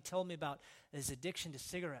stuff. He had told me about his addiction to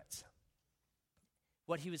cigarettes.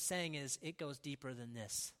 What he was saying is, it goes deeper than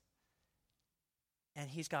this. And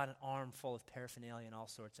he's got an armful of paraphernalia and all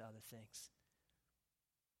sorts of other things.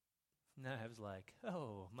 And I was like,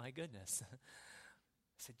 oh, my goodness. I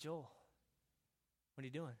said, Joel, what are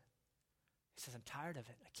you doing? He says, I'm tired of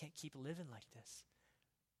it. I can't keep living like this.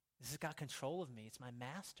 This has got control of me. It's my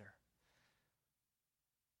master.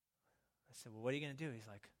 I said, well, what are you going to do? He's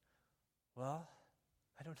like, well,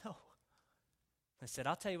 I don't know. I said,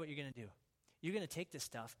 I'll tell you what you're going to do. You're going to take this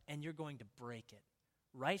stuff and you're going to break it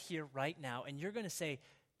right here, right now. And you're going to say,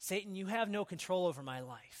 Satan, you have no control over my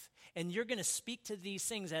life. And you're going to speak to these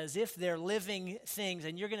things as if they're living things.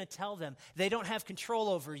 And you're going to tell them they don't have control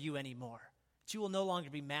over you anymore. That you will no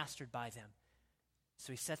longer be mastered by them.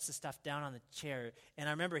 So he sets the stuff down on the chair. And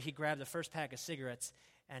I remember he grabbed the first pack of cigarettes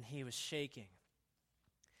and he was shaking.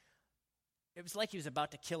 It was like he was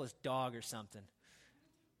about to kill his dog or something.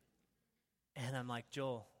 And I'm like,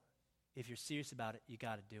 Joel, if you're serious about it, you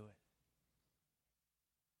got to do it.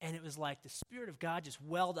 And it was like the Spirit of God just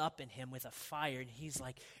welled up in him with a fire. And he's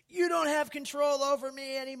like, you don't have control over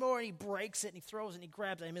me anymore. And he breaks it and he throws it and he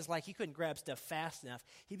grabs it. And it's like he couldn't grab stuff fast enough.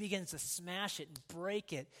 He begins to smash it and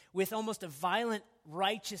break it with almost a violent,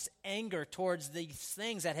 righteous anger towards these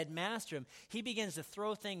things that had mastered him. He begins to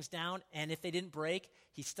throw things down. And if they didn't break,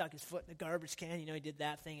 he stuck his foot in the garbage can. You know, he did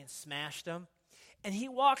that thing and smashed them. And he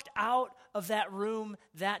walked out of that room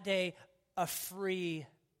that day a free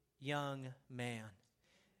young man.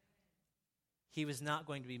 He was not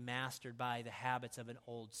going to be mastered by the habits of an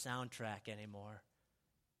old soundtrack anymore.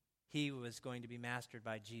 He was going to be mastered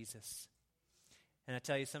by Jesus. And I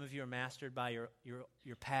tell you, some of you are mastered by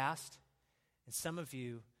your past, and some of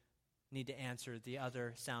you need to answer the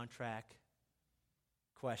other soundtrack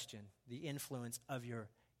question, the influence of your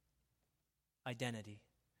identity.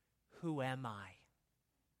 Who am I?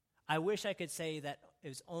 I wish I could say that it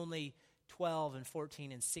was only 12 and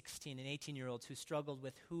 14 and 16 and 18-year-olds who struggled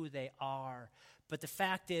with who they are. But the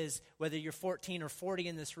fact is, whether you're 14 or 40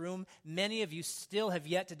 in this room, many of you still have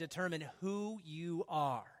yet to determine who you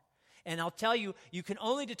are. And I'll tell you, you can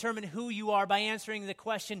only determine who you are by answering the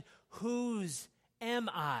question, whose am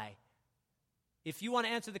I? If you want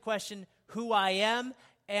to answer the question, who I am,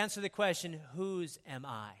 answer the question, whose am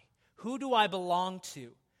I? Who do I belong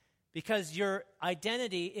to? Because your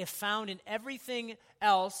identity, if found in everything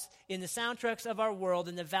else, in the soundtracks of our world,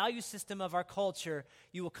 in the value system of our culture,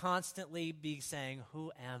 you will constantly be saying,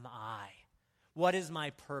 who am I? What is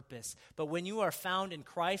my purpose? But when you are found in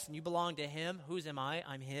Christ and you belong to Him, whose am I?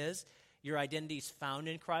 I'm His. Your identity is found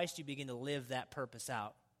in Christ. You begin to live that purpose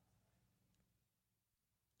out.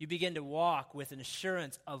 You begin to walk with an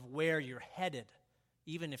assurance of where you're headed,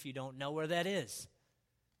 even if you don't know where that is.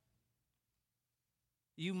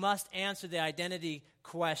 You must answer the identity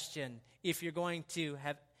question if you're going to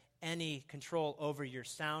have any control over your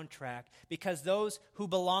soundtrack. Because those who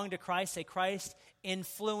belong to Christ say, Christ,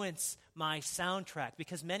 influence my soundtrack.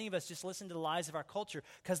 Because many of us just listen to the lies of our culture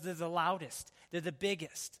because they're the loudest, they're the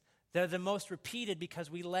biggest, they're the most repeated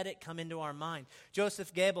because we let it come into our mind.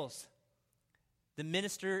 Joseph Goebbels, the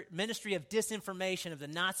ministry of disinformation of the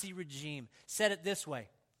Nazi regime, said it this way: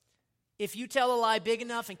 if you tell a lie big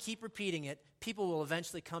enough and keep repeating it, people will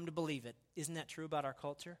eventually come to believe it. Isn't that true about our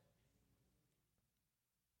culture?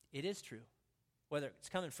 It is true. Whether it's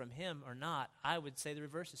coming from him or not, I would say the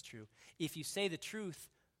reverse is true. If you say the truth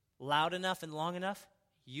loud enough and long enough,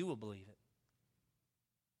 you will believe it.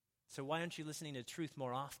 So why aren't you listening to the truth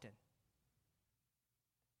more often?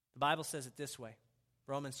 The Bible says it this way.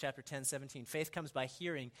 Romans chapter 10, 17. Faith comes by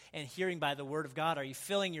hearing, and hearing by the word of God. Are you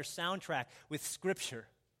filling your soundtrack with Scripture?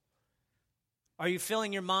 Are you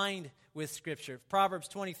filling your mind with Scripture? Proverbs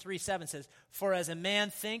 23, 7 says, for as a man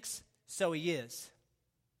thinks, so he is.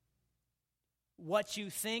 What you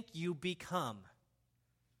think, you become.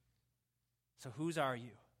 So whose are you?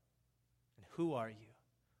 And who are you?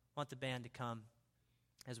 I want the band to come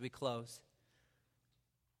as we close.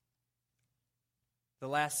 The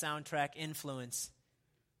last soundtrack influence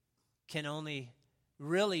can only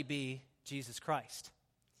really be Jesus Christ.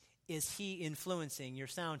 Is He influencing your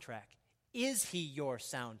soundtrack? Is He your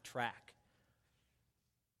soundtrack?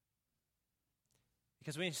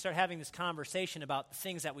 Because when you start having this conversation about the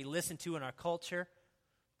things that we listen to in our culture,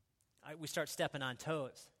 we start stepping on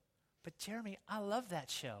toes. But Jeremy, I love that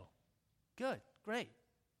show. Good, great.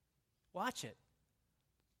 Watch it.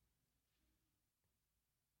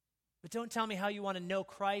 But don't tell me how you want to know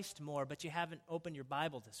Christ more, but you haven't opened your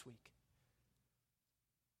Bible this week.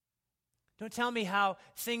 Don't tell me how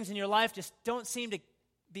things in your life just don't seem to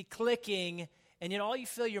be clicking, and yet all you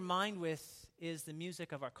fill your mind with is the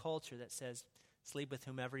music of our culture that says, sleep with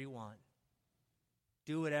whomever you want.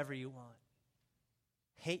 Do whatever you want.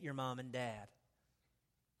 Hate your mom and dad.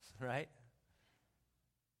 Right?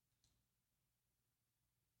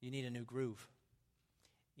 You need a new groove.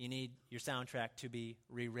 You need your soundtrack to be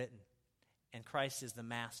rewritten. And Christ is the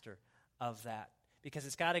master of that. Because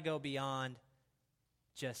it's got to go beyond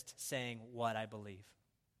just saying what I believe.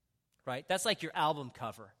 Right? That's like your album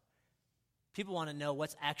cover. People want to know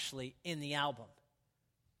what's actually in the album.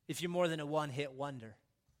 If you're more than a one-hit wonder.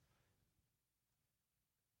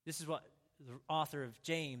 This is what the author of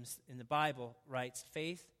James in the Bible writes.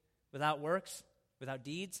 Faith without works, without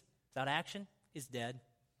deeds, without action is dead.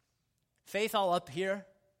 Faith all up here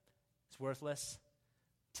is worthless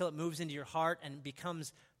until it moves into your heart and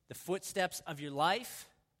becomes the footsteps of your life.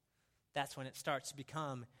 That's when it starts to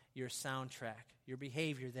become your soundtrack. Your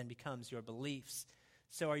behavior then becomes your beliefs.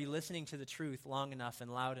 So are you listening to the truth long enough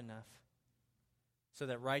and loud enough so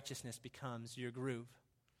that righteousness becomes your groove?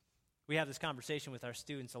 We have this conversation with our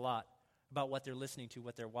students a lot. about what they're listening to,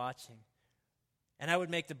 what they're watching. And I would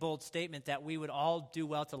make the bold statement that we would all do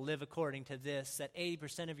well to live according to this, that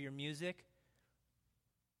 80% of your music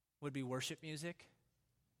would be worship music.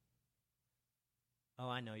 Oh,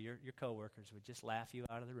 I know, your coworkers would just laugh you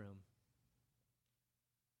out of the room.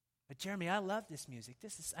 But Jeremy, I love this music.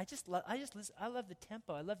 I love the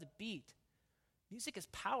tempo. I love the beat. Music is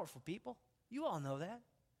powerful, people. You all know that.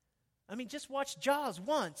 I mean, just watch Jaws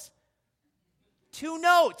once. 2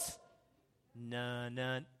 notes.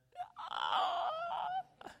 The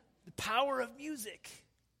power of music.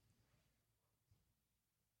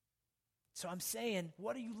 So I'm saying,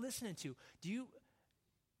 what are you listening to?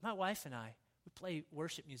 My wife and I, we play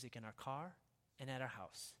worship music in our car and at our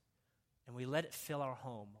house. And we let it fill our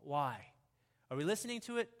home. Why? Are we listening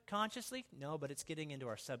to it consciously? No, but it's getting into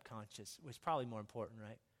our subconscious, which is probably more important,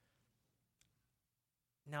 right?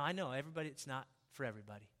 Now, I know it's not for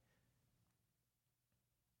everybody.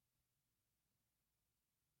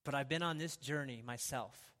 But I've been on this journey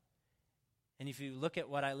myself. And if you look at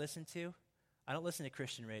what I listen to, I don't listen to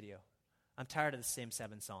Christian radio. I'm tired of the same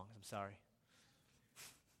 7 songs. I'm sorry.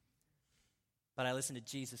 But I listen to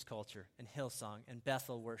Jesus culture and Hillsong and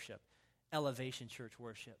Bethel worship, Elevation Church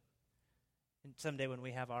worship. And someday when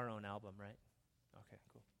we have our own album, right? Okay,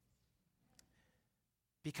 cool.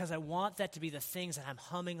 Because I want that to be the things that I'm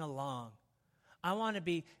humming along. I want to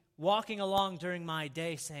be walking along during my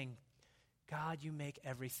day saying, God, you make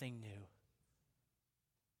everything new.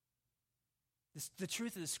 The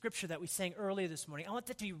truth of the scripture that we sang earlier this morning, I want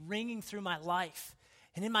that to be ringing through my life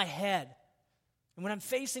and in my head. And when I'm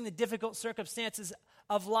facing the difficult circumstances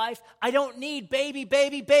of life, I don't need baby,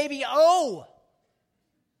 baby, baby, oh!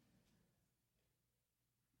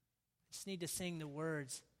 I just need to sing the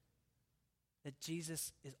words that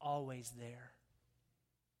Jesus is always there.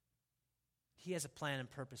 He has a plan and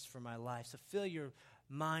purpose for my life. So fill your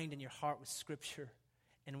mind and your heart with scripture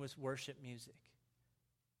and with worship music.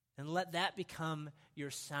 And let that become your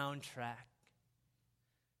soundtrack.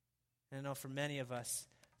 And I know for many of us,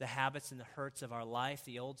 the habits and the hurts of our life,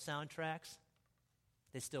 the old soundtracks,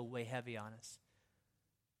 they still weigh heavy on us.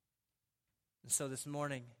 And so this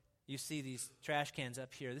morning, you see these trash cans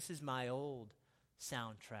up here. This is my old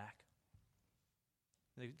soundtrack.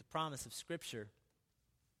 The promise of Scripture,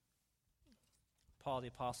 Paul the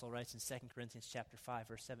Apostle writes in 2 Corinthians chapter 5,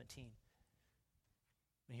 verse 17.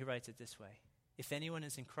 And he writes it this way. If anyone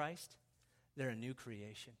is in Christ, they're a new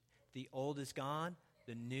creation. The old is gone,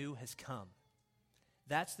 the new has come.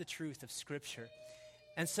 That's the truth of Scripture.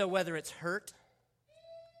 And so whether it's hurt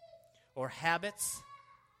or habits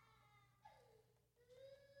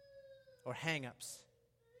or hang-ups,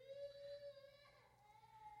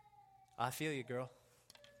 I feel you, girl.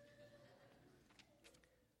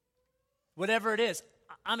 Whatever it is,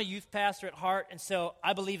 I'm a youth pastor at heart, and so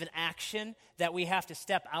I believe in action, that we have to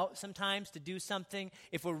step out sometimes to do something.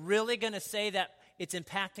 If we're really going to say that it's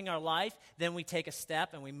impacting our life, then we take a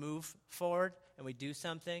step and we move forward and we do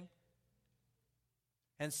something.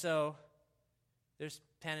 And so there's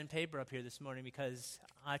pen and paper up here this morning because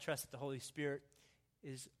I trust that the Holy Spirit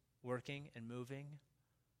is working and moving.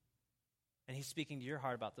 And He's speaking to your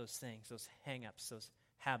heart about those things, those hang-ups, those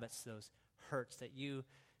habits, those hurts that you,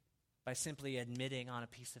 by simply admitting on a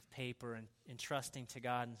piece of paper and entrusting to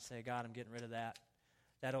God and say, God, I'm getting rid of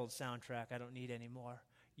that old soundtrack I don't need anymore.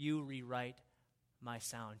 You rewrite my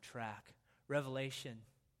soundtrack. Revelation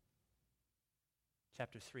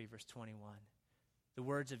chapter 3, verse 21. The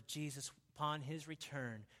words of Jesus upon His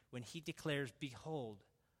return when He declares, behold,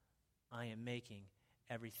 I am making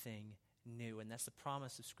everything new. And that's the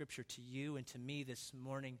promise of Scripture to you and to me this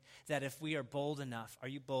morning, that if we are bold enough, are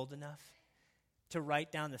you bold enough to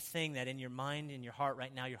write down the thing that in your mind, in your heart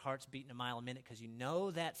right now, your heart's beating a mile a minute because you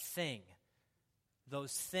know that thing,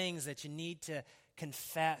 those things that you need to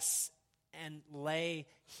confess and lay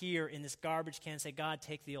here in this garbage can and say, God,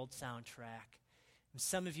 take the old soundtrack. And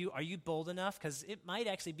some of you, are you bold enough? Because it might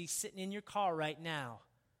actually be sitting in your car right now.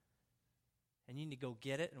 And you need to go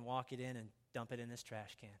get it and walk it in and dump it in this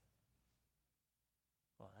trash can.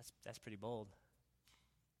 Well, that's pretty bold.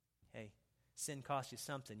 Hey, sin costs you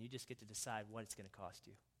something. You just get to decide what it's going to cost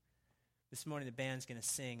you. This morning the band's going to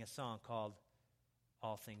sing a song called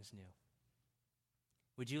All Things New.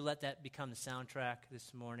 Would you let that become the soundtrack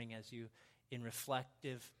this morning as you, in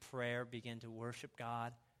reflective prayer, begin to worship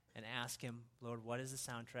God and ask Him, Lord, what is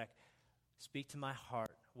the soundtrack? Speak to my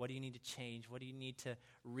heart. What do you need to change? What do you need to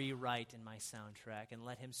rewrite in my soundtrack? And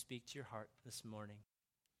let Him speak to your heart this morning.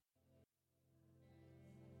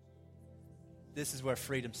 This is where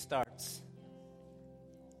freedom starts,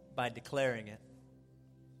 by declaring it.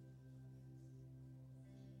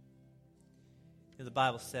 The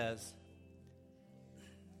Bible says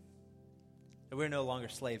that we're no longer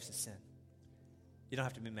slaves to sin. You don't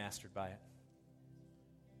have to be mastered by it.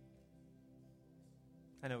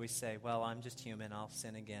 I know we say, well, I'm just human, I'll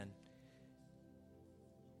sin again.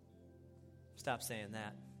 Stop saying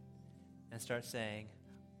that and start saying,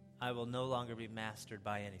 I will no longer be mastered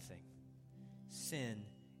by anything. Sin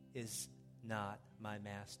is not my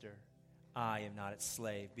master. I am not its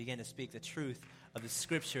slave. Begin to speak the truth of the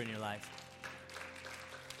Scripture in your life.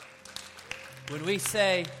 When we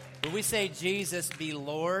say Jesus be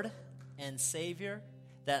Lord and Savior,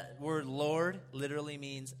 that word Lord literally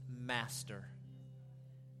means master.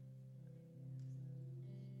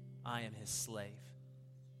 I am his slave.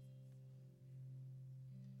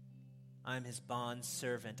 I am his bond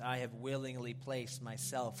servant. I have willingly placed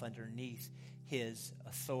myself underneath his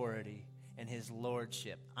authority and his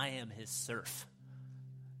lordship. I am his serf.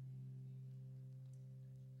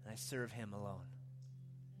 And I serve him alone.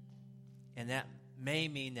 And that may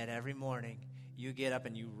mean that every morning you get up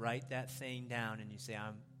and you write that thing down and you say,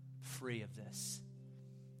 I'm free of this.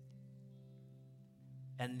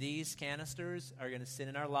 And these canisters are going to sit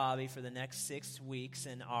in our lobby for the next 6 weeks,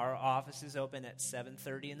 and our office is open at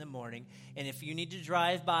 7:30 in the morning. And if you need to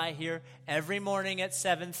drive by here every morning at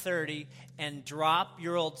 7:30 and drop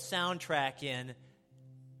your old soundtrack in,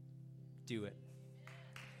 do it.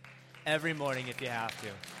 Every morning if you have to.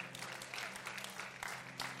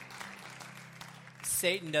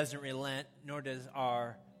 Satan doesn't relent, nor does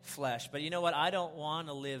our flesh. But you know what? I don't want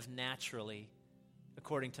to live naturally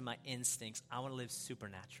according to my instincts. I want to live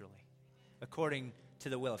supernaturally, according to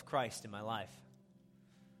the will of Christ in my life.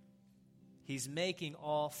 He's making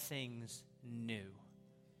all things new.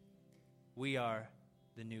 We are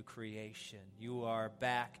the new creation. You are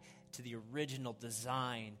back to the original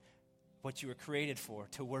design, what you were created for,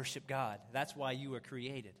 to worship God. That's why you were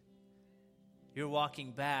created. You're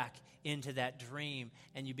walking back into that dream,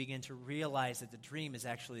 and you begin to realize that the dream is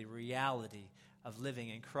actually reality of living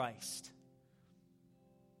in Christ.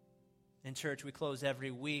 In church, we close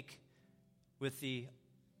every week with the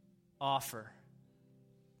offer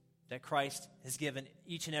that Christ has given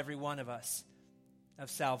each and every one of us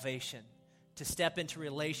of salvation, to step into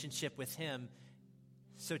relationship with him.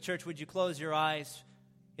 So, church, would you close your eyes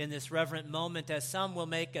in this reverent moment, as some will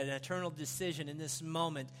make an eternal decision in this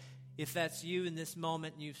moment. If that's you in this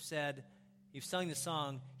moment, and you've sung the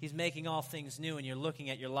song, he's making all things new, and you're looking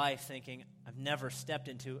at your life thinking, I've never stepped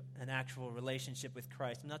into an actual relationship with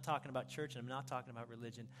Christ. I'm not talking about church, and I'm not talking about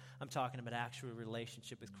religion. I'm talking about actual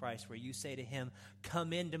relationship with Christ, where you say to him,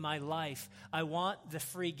 come into my life. I want the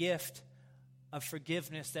free gift of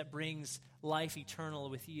forgiveness that brings life eternal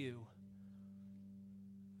with you.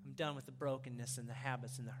 I'm done with the brokenness and the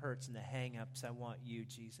habits and the hurts and the hang-ups. I want you,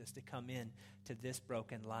 Jesus, to come in to this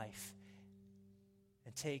broken life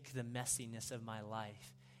and take the messiness of my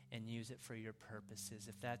life and use it for your purposes.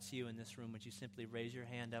 If that's you in this room, would you simply raise your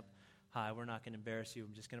hand up high? We're not going to embarrass you.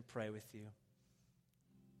 I'm just going to pray with you.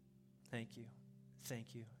 Thank you.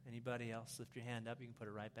 Thank you. Anybody else? Lift your hand up. You can put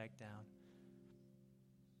it right back down.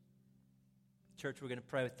 Church, we're going to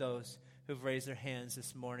pray with those who've raised their hands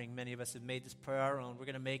this morning. Many of us have made this prayer our own. We're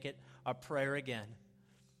going to make it our prayer again.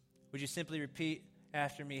 Would you simply repeat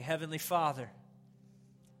after me? Heavenly Father,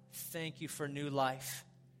 thank you for new life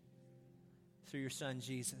through your Son,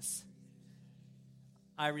 Jesus.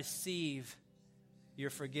 I receive your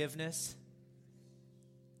forgiveness.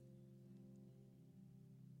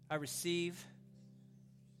 I receive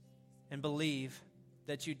and believe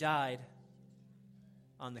that you died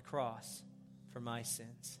on the cross for my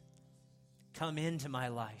sins. Come into my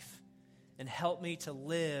life and help me to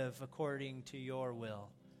live according to your will,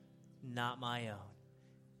 not my own.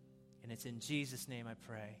 And it's in Jesus' name I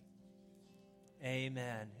pray.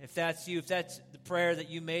 Amen. If that's you, if that's the prayer that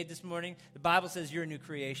you made this morning, the Bible says you're a new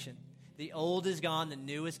creation. The old is gone, the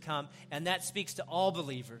new has come, and that speaks to all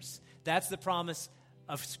believers. That's the promise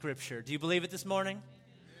of Scripture. Do you believe it this morning?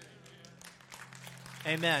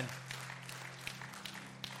 Amen.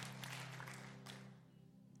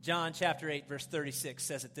 John chapter 8, verse 36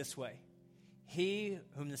 says it this way. He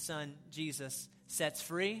whom the Son, Jesus, sets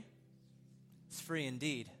free is free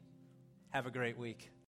indeed. Have a great week.